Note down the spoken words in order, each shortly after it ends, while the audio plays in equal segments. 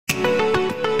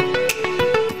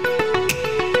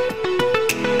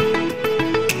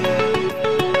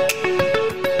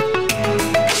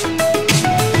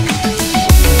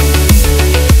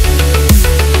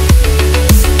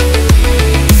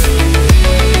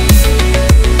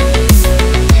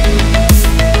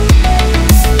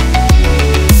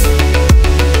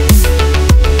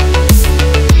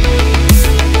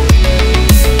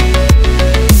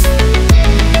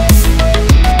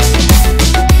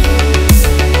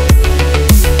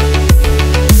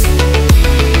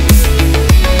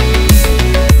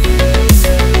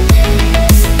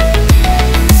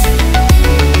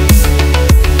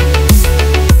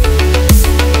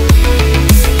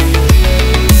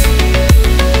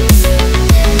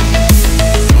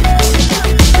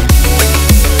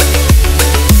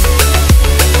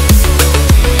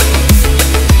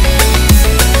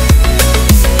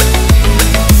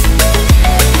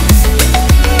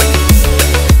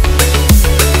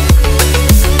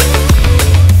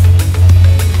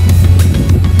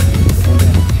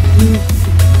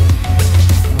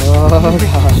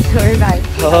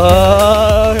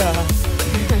Oh, God.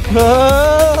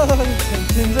 Oh,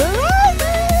 tensions are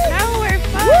rising. Now we're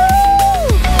fine.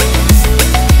 Woo!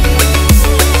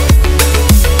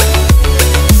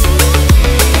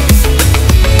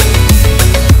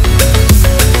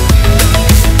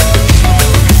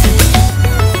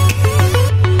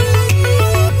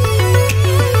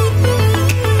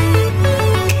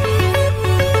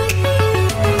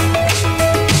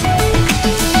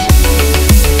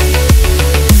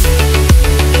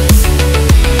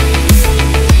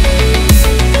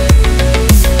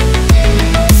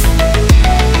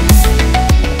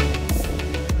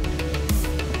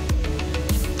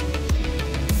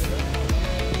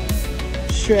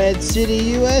 Shred City,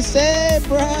 USA,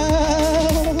 bro!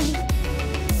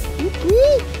 Whoop,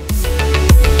 whoop.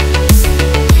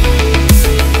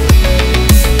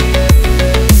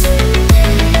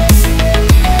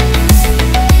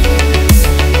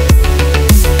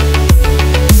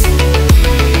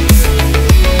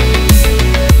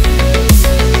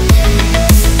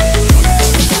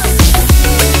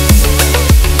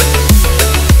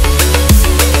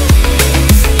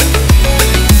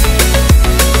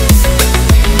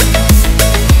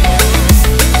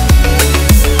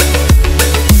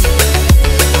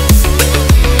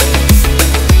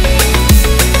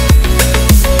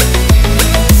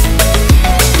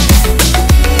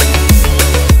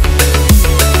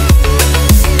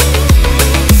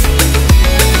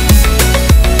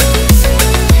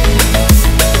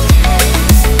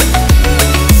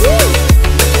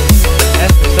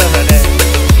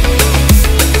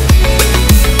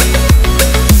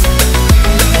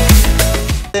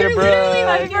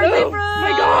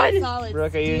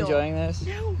 Brooke, are you enjoying this?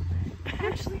 No,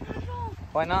 actually not at all.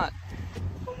 Why not?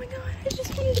 Oh my god, I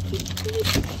just wanted to keep food.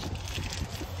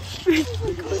 He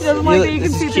doesn't like that you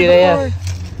can see through the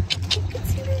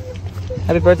floor.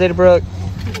 Happy birthday to Brooke.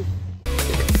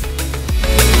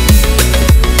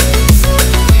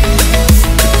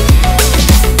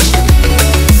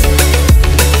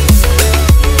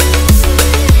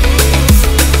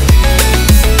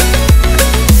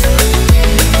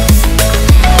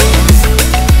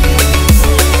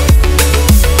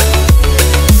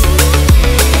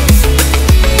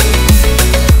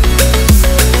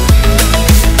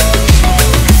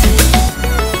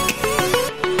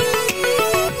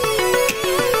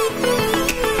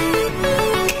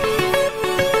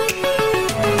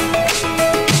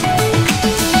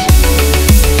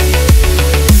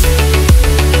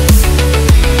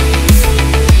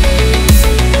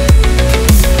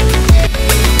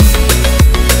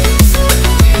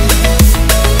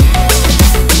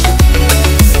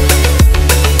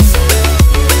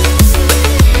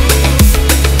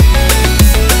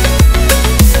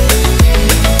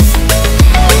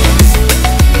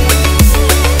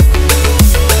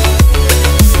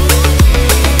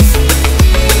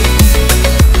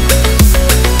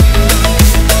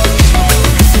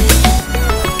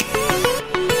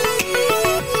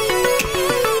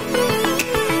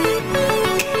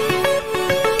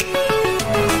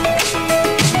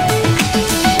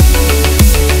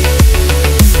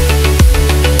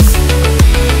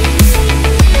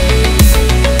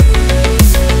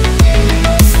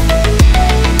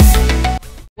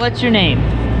 What's your name?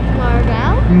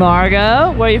 Margot.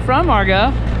 Margot? Where are you from,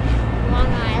 Margot? Long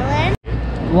Island.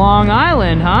 Long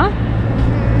Island, huh?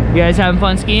 You guys having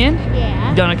fun skiing?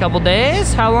 Yeah. Done a couple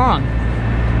days? How long?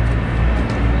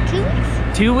 2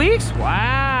 weeks. 2 weeks?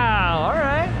 Wow, all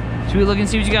right. Should we look and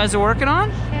see what you guys are working on?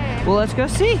 Sure. Well, let's go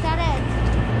see. Got it.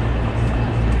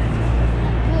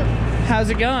 How's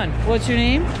it going? What's your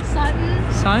name?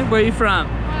 Sutton. Son, where are you from?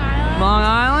 Long Island. Long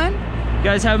Island? You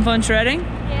guys having fun shredding?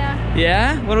 Yeah.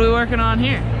 Yeah? What are we working on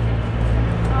here?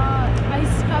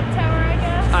 Ice Cup Tower, I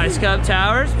guess. Ice Cup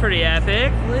Towers, pretty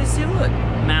epic. Let's see, look.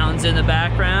 Mountains in the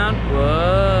background.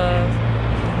 Whoa.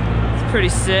 It's pretty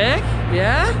sick.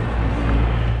 Yeah?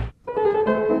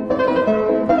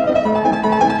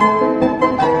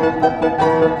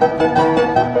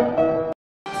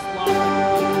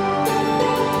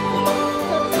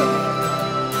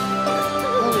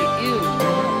 Holy ew.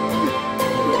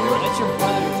 That's your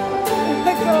brother's. Oh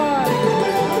my god.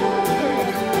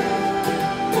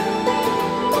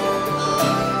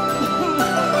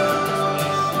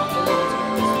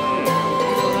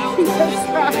 Jesus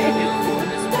Christ.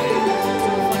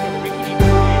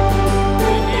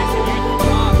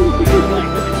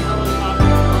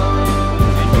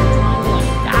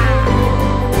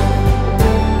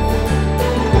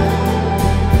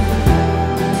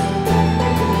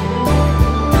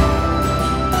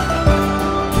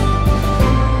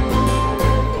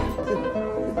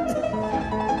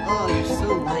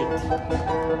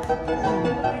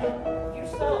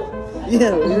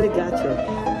 Yeah, we already got you.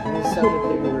 You signed the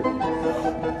paperwork.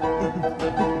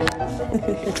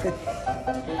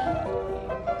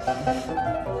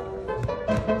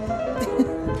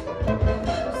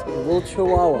 It's a little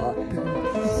chihuahua.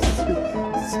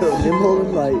 So nimble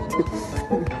and light.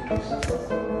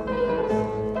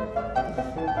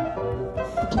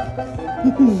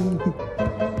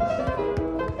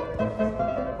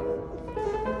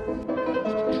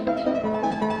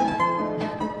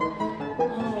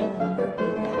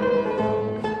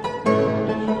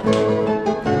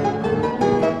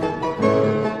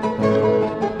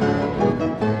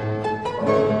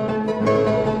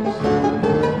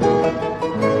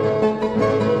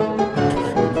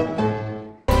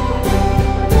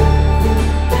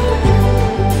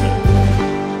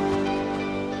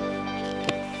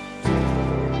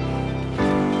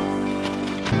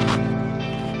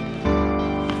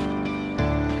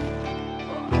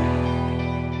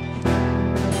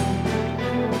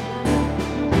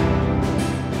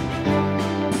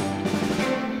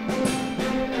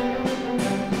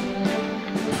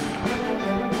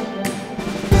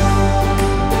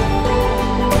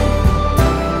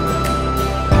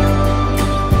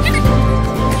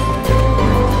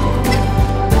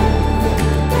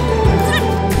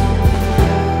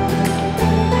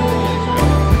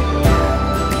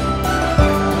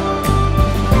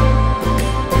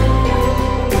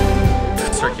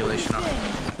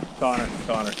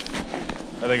 Connor.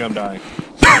 I think I'm dying.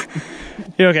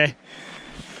 You okay?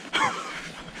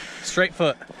 Straight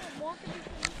foot.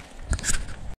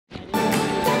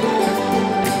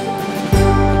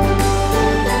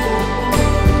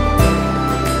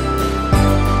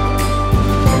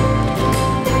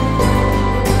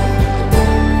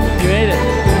 You made it.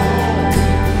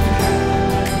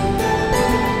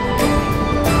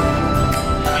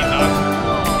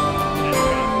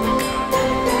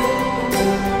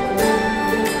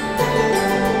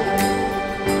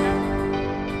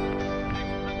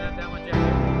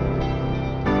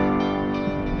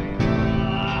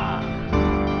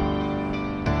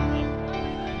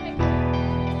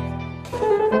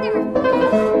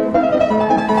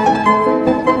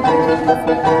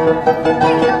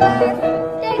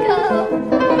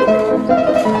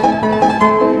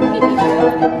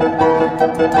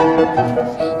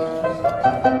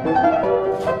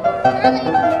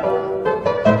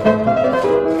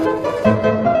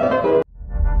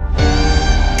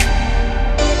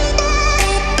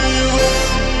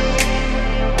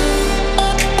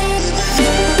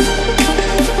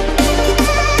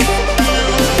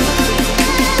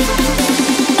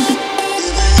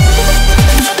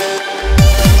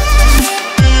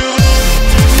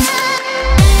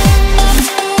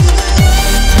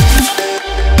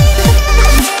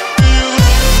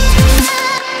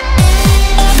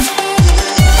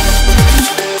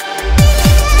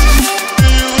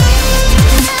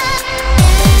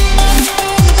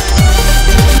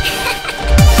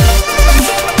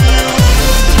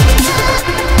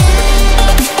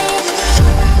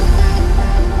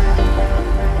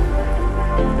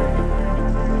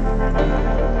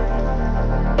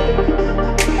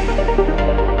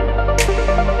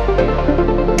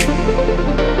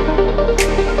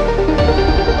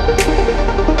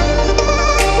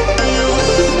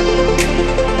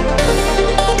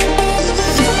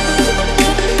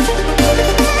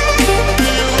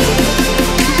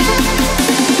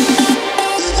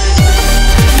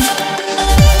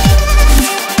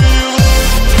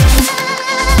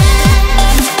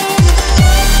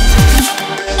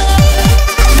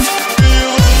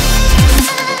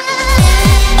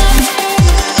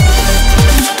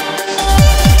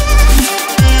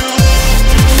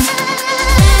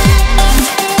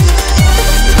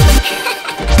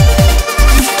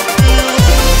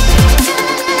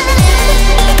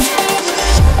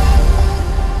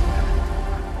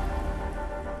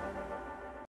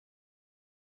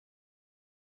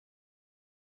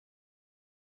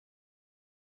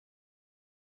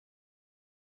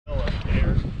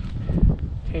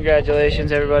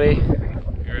 Congratulations, everybody.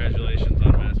 Congratulations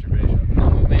on masturbation.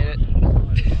 We made it.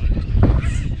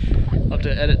 I'll have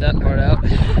to edit that part out.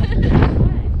 It's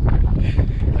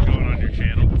going on your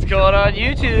channel. It's going on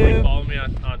YouTube. Follow me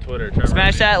on Twitter. Trevor.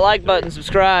 Smash that like button,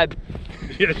 subscribe.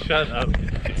 Yeah, shut up.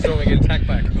 So we get attacked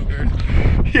by a cougar.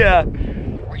 Yeah.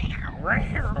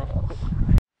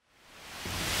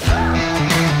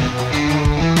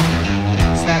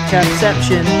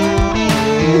 Snapchatception.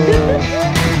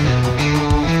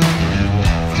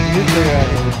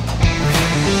 Nuclear